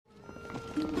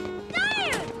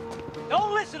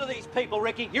to these people,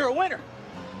 Ricky. You're a winner.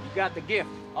 You got the gift.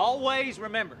 Always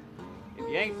remember, if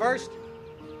you ain't first,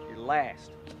 you're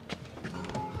last.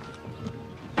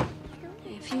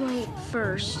 If you ain't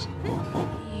first,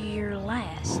 you're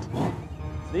last.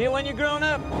 See you when you're grown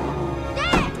up.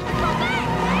 Dad! Go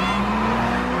back,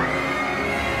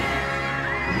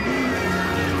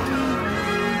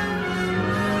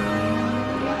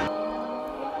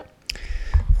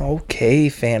 Okay,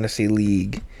 Fantasy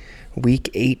League. Week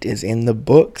 8 is in the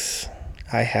books.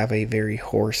 I have a very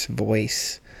hoarse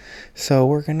voice, so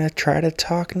we're going to try to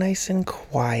talk nice and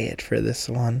quiet for this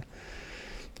one.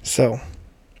 So,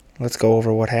 let's go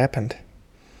over what happened.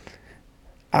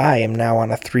 I am now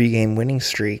on a 3-game winning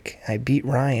streak. I beat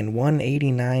Ryan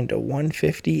 189 to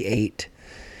 158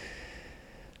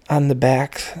 on the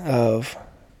back of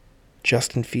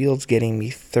Justin Fields getting me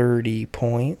 30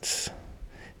 points.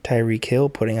 Tyreek Hill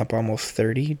putting up almost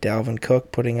 30. Dalvin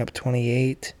Cook putting up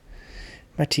 28.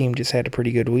 My team just had a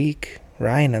pretty good week.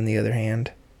 Ryan, on the other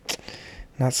hand,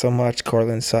 not so much.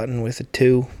 Cortland Sutton with a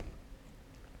 2.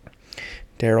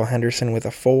 Darrell Henderson with a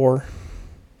 4.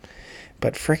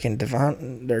 But frickin'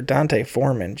 Dante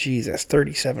Foreman, Jesus,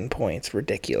 37 points.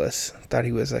 Ridiculous. Thought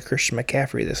he was a Christian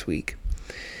McCaffrey this week.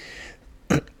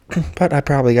 But I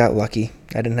probably got lucky.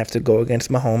 I didn't have to go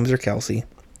against Mahomes or Kelsey.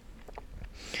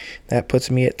 That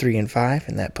puts me at 3-5,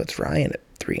 and that puts Ryan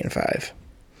at 3-5.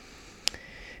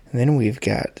 And then we've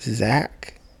got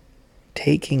Zach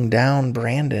taking down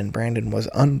Brandon. Brandon was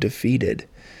undefeated,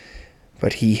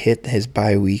 but he hit his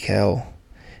bye week hell,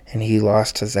 and he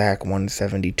lost to Zach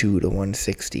 172 to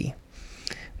 160.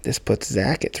 This puts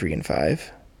Zach at 3-5,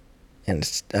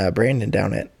 and Brandon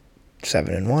down at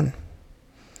 7-1.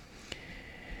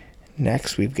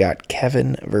 Next, we've got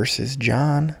Kevin versus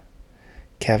John.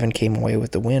 Kevin came away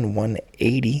with the win,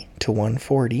 180 to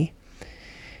 140,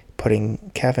 putting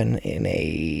Kevin in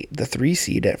the 3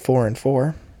 seed at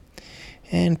 4-4,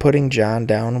 and putting John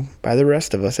down by the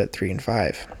rest of us at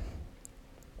 3-5.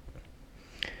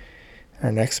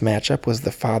 Our next matchup was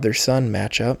the father-son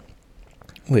matchup,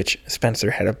 which Spencer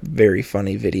had a very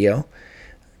funny video.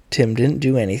 Tim didn't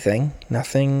do anything,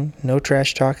 nothing, no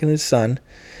trash talking his son.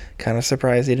 Kind of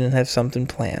surprised he didn't have something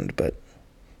planned, but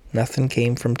nothing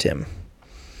came from Tim.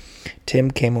 Tim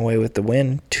came away with the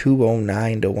win,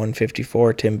 209 to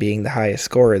 154, Tim being the highest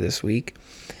scorer this week.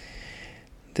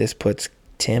 This puts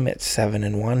Tim at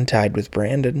 7-1, tied with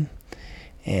Brandon.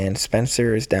 And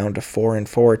Spencer is down to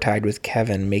 4-4, tied with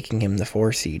Kevin, making him the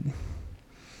 4 seed.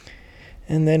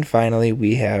 And then finally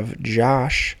we have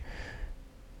Josh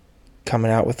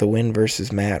coming out with the win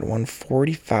versus Matt,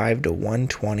 145 to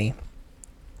 120.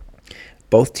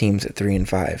 Both teams at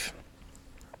 3-5.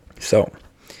 So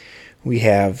we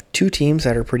have 2 teams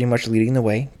that are pretty much leading the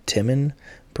way, Tim and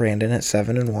Brandon at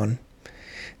 7-1.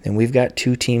 Then we've got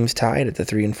 2 teams tied at the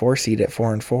 3-4 seed at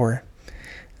 4-4.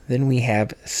 Then we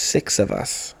have 6 of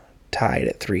us tied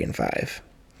at 3-5.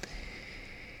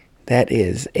 That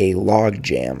is a log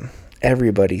jam.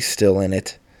 Everybody's still in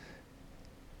it.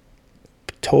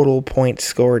 Total points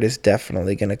scored is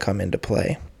definitely going to come into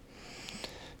play.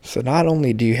 So not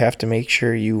only do you have to make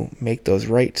sure you make those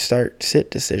right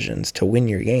start-sit decisions to win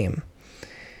your game,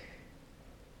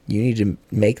 you need to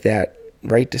make that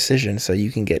right decision so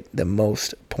you can get the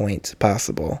most points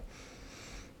possible.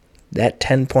 That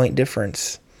 10-point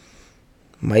difference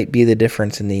might be the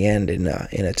difference in the end in a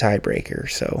tiebreaker.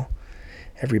 So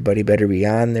everybody better be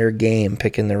on their game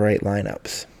picking the right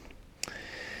lineups.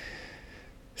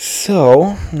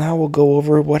 So now we'll go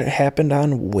over what happened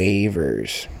on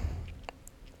waivers.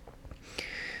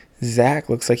 Zach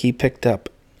looks like he picked up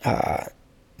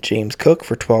James Cook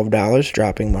for $12,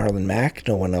 dropping Marlon Mack.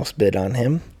 No one else bid on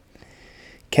him.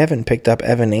 Kevin picked up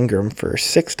Evan Ingram for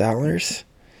 $6.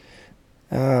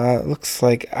 Looks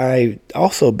like I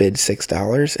also bid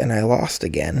 $6 and I lost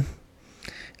again.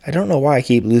 I don't know why I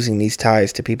keep losing these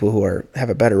ties to people who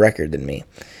have a better record than me,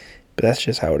 but that's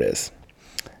just how it is.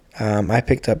 I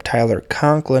picked up Tyler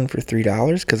Conklin for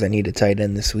 $3 because I need a tight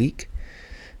end this week.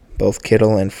 Both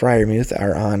Kittle and Freiermuth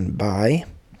are on bye.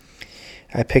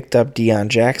 I picked up Deion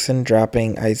Jackson,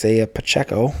 dropping Isaiah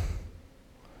Pacheco.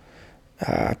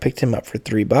 I picked him up for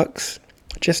 $3,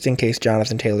 just in case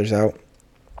Jonathan Taylor's out.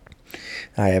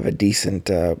 I have a decent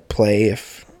play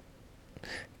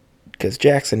because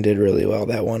Jackson did really well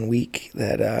that one week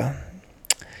that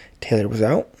Taylor was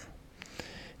out.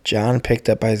 John picked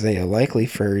up Isaiah Likely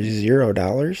for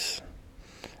 $0.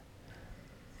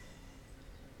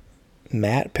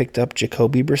 Matt picked up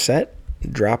Jacoby Brissett,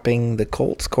 dropping the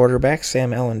Colts quarterback,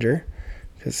 Sam Ehlinger,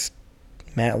 because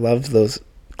Matt loves those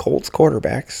Colts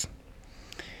quarterbacks.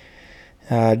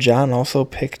 John also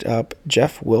picked up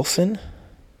Jeff Wilson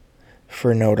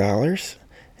for no dollars.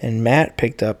 And Matt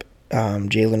picked up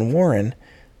Jaylen Warren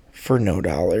for no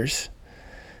dollars.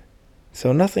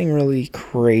 So nothing really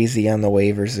crazy on the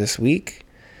waivers this week.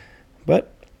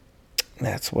 But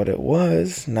that's what it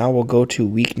was. Now we'll go to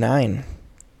week 9.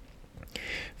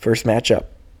 First matchup.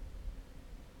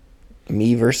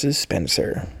 Me versus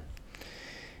Spencer.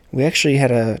 We actually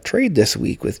had a trade this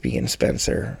week with me and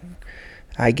Spencer.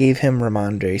 I gave him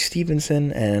Ramondre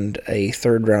Stevenson and a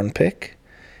 3rd round pick.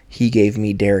 He gave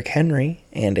me Derrick Henry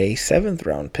and a 7th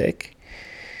round pick.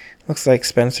 Looks like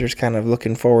Spencer's kind of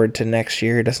looking forward to next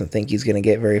year. He doesn't think he's going to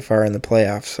get very far in the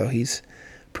playoffs, so he's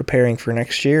preparing for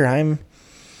next year. I'm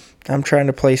trying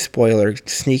to play spoiler,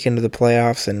 sneak into the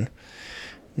playoffs and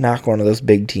knock one of those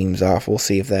big teams off. We'll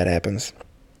see if that happens.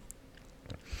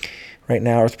 Right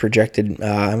now, I was projected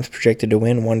to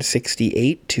win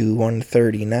 168 to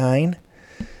 139.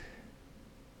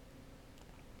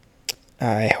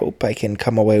 I hope I can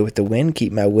come away with the win,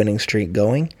 keep my winning streak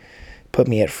going, put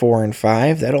me at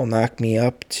 4-5. That'll knock me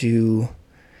up to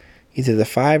either the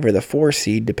 5 or the 4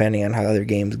 seed, depending on how other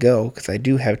games go, because I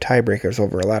do have tiebreakers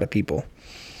over a lot of people.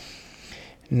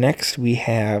 Next, we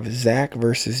have Zach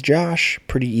versus Josh.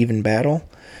 Pretty even battle.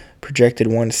 Projected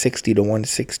 160 to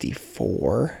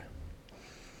 164.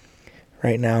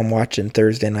 Right now, I'm watching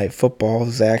Thursday Night Football.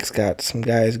 Zach's got some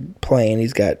guys playing.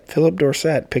 He's got Philip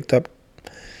Dorsett picked up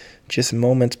just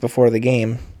moments before the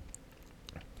game.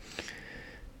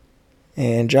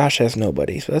 And Josh has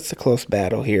nobody, so that's a close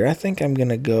battle here. I think I'm going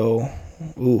to go...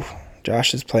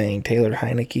 Josh is playing Taylor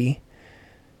Heineke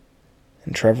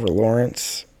and Trevor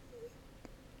Lawrence.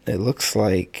 It looks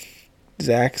like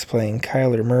Zach's playing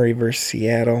Kyler Murray versus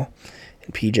Seattle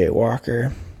and P.J.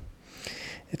 Walker.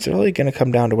 It's really going to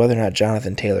come down to whether or not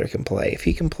Jonathan Taylor can play. If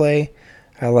he can play,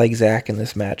 I like Zach in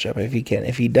this matchup. If he can,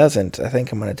 if he doesn't, I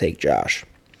think I'm going to take Josh.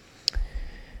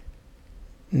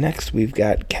 Next, we've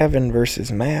got Kevin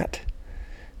versus Matt.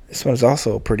 This one's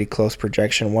also a pretty close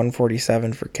projection.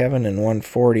 147 for Kevin and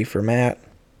 140 for Matt.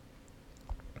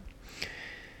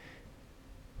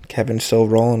 Kevin's still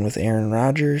rolling with Aaron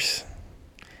Rodgers,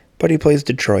 but he plays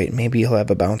Detroit. Maybe he'll have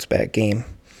a bounce-back game.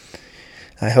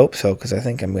 I hope so, because I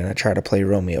think I'm going to try to play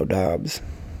Romeo Doubs.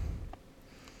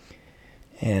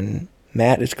 And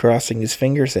Matt is crossing his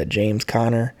fingers that James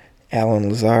Conner, Alan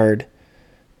Lazard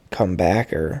come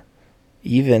back, or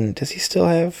even, does he still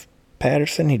have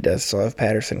Patterson? He does still have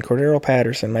Patterson. Cordero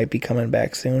Patterson might be coming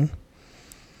back soon.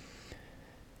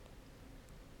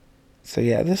 So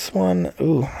yeah, this one,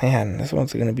 this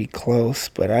one's going to be close,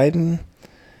 but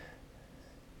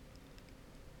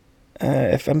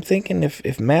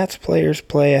if Matt's players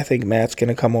play, I think Matt's going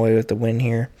to come away with the win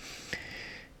here.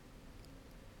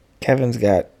 Kevin's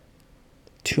got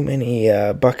too many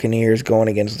Buccaneers going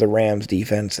against the Rams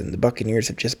defense, and the Buccaneers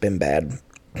have just been bad.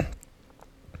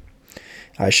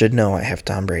 I should know I have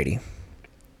Tom Brady.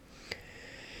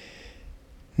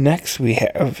 Next, we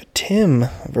have Tim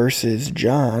versus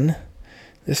John.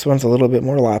 This one's a little bit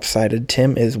more lopsided.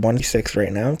 Tim is 1-6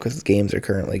 right now because the games are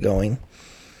currently going.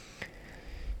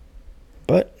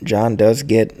 But John does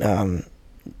get,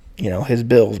 his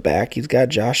Bills back. He's got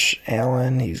Josh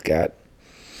Allen. He's got,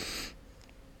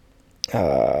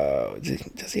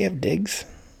 does he have Diggs?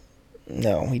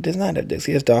 No, he does not have Diggs.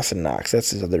 He has Dawson Knox.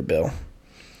 That's his other Bill.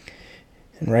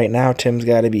 And right now, Tim's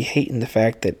got to be hating the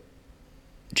fact that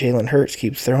Jalen Hurts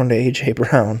keeps throwing to A.J.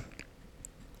 Brown,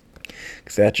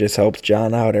 because that just helps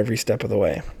John out every step of the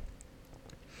way.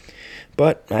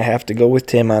 But I have to go with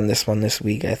Tim on this one this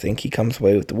week. I think he comes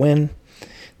away with the win.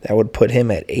 That would put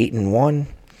him at 8-1,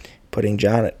 putting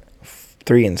John at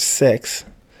 3-6.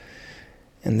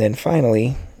 And then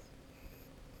finally,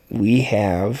 we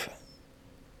have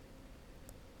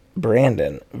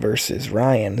Brandon versus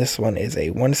Ryan. This one is a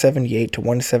 178 to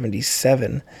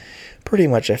 177. Pretty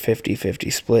much a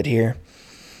 50-50 split here.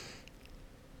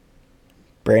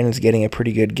 Brandon's getting a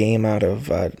pretty good game out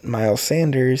of Miles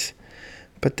Sanders,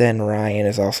 but then Ryan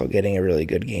is also getting a really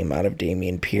good game out of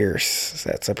Dameon Pierce. So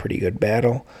that's a pretty good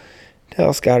battle.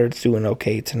 Dallas Goedert's doing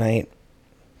okay tonight.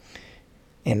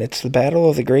 And it's the battle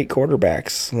of the great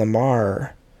quarterbacks.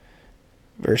 Lamar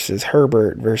versus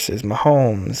Herbert versus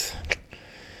Mahomes.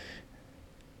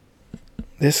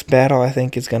 This battle, I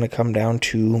think, is going to come down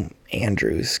to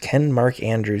Andrews. Can Mark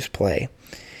Andrews play?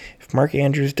 If Mark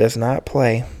Andrews does not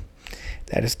play,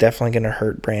 that is definitely going to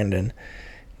hurt Brandon.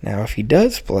 Now, if he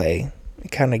does play,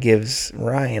 it kind of gives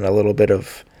Ryan a little bit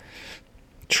of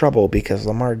trouble, because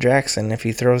Lamar Jackson, if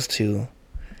he throws to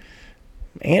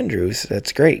Andrews,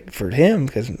 that's great for him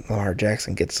because Lamar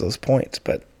Jackson gets those points,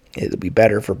 but it'll be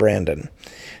better for Brandon.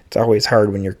 It's always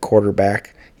hard when you've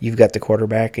got the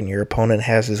quarterback and your opponent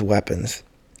has his weapons.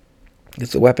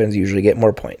 because the weapons usually get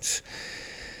more points.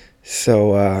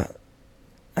 So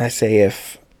I say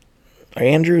if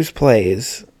Andrews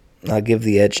plays, I'll give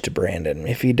the edge to Brandon.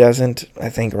 If he doesn't, I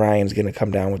think Ryan's going to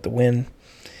come down with the win.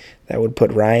 That would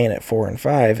put Ryan at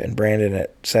 4-5 and Brandon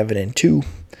at 7-2,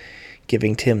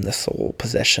 giving Tim the sole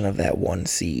possession of that 1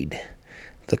 seed,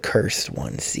 the cursed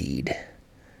 1 seed.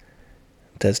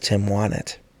 Does Tim want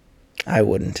it? I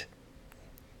wouldn't.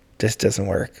 Just doesn't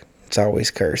work. It's always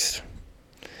cursed.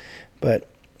 But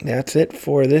that's it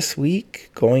for this week.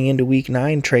 Going into week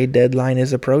 9, trade deadline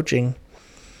is approaching.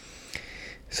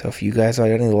 So if you guys have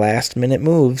any last-minute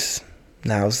moves,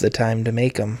 now's the time to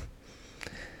make them.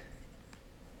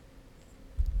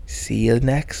 See you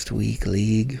next week,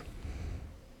 League.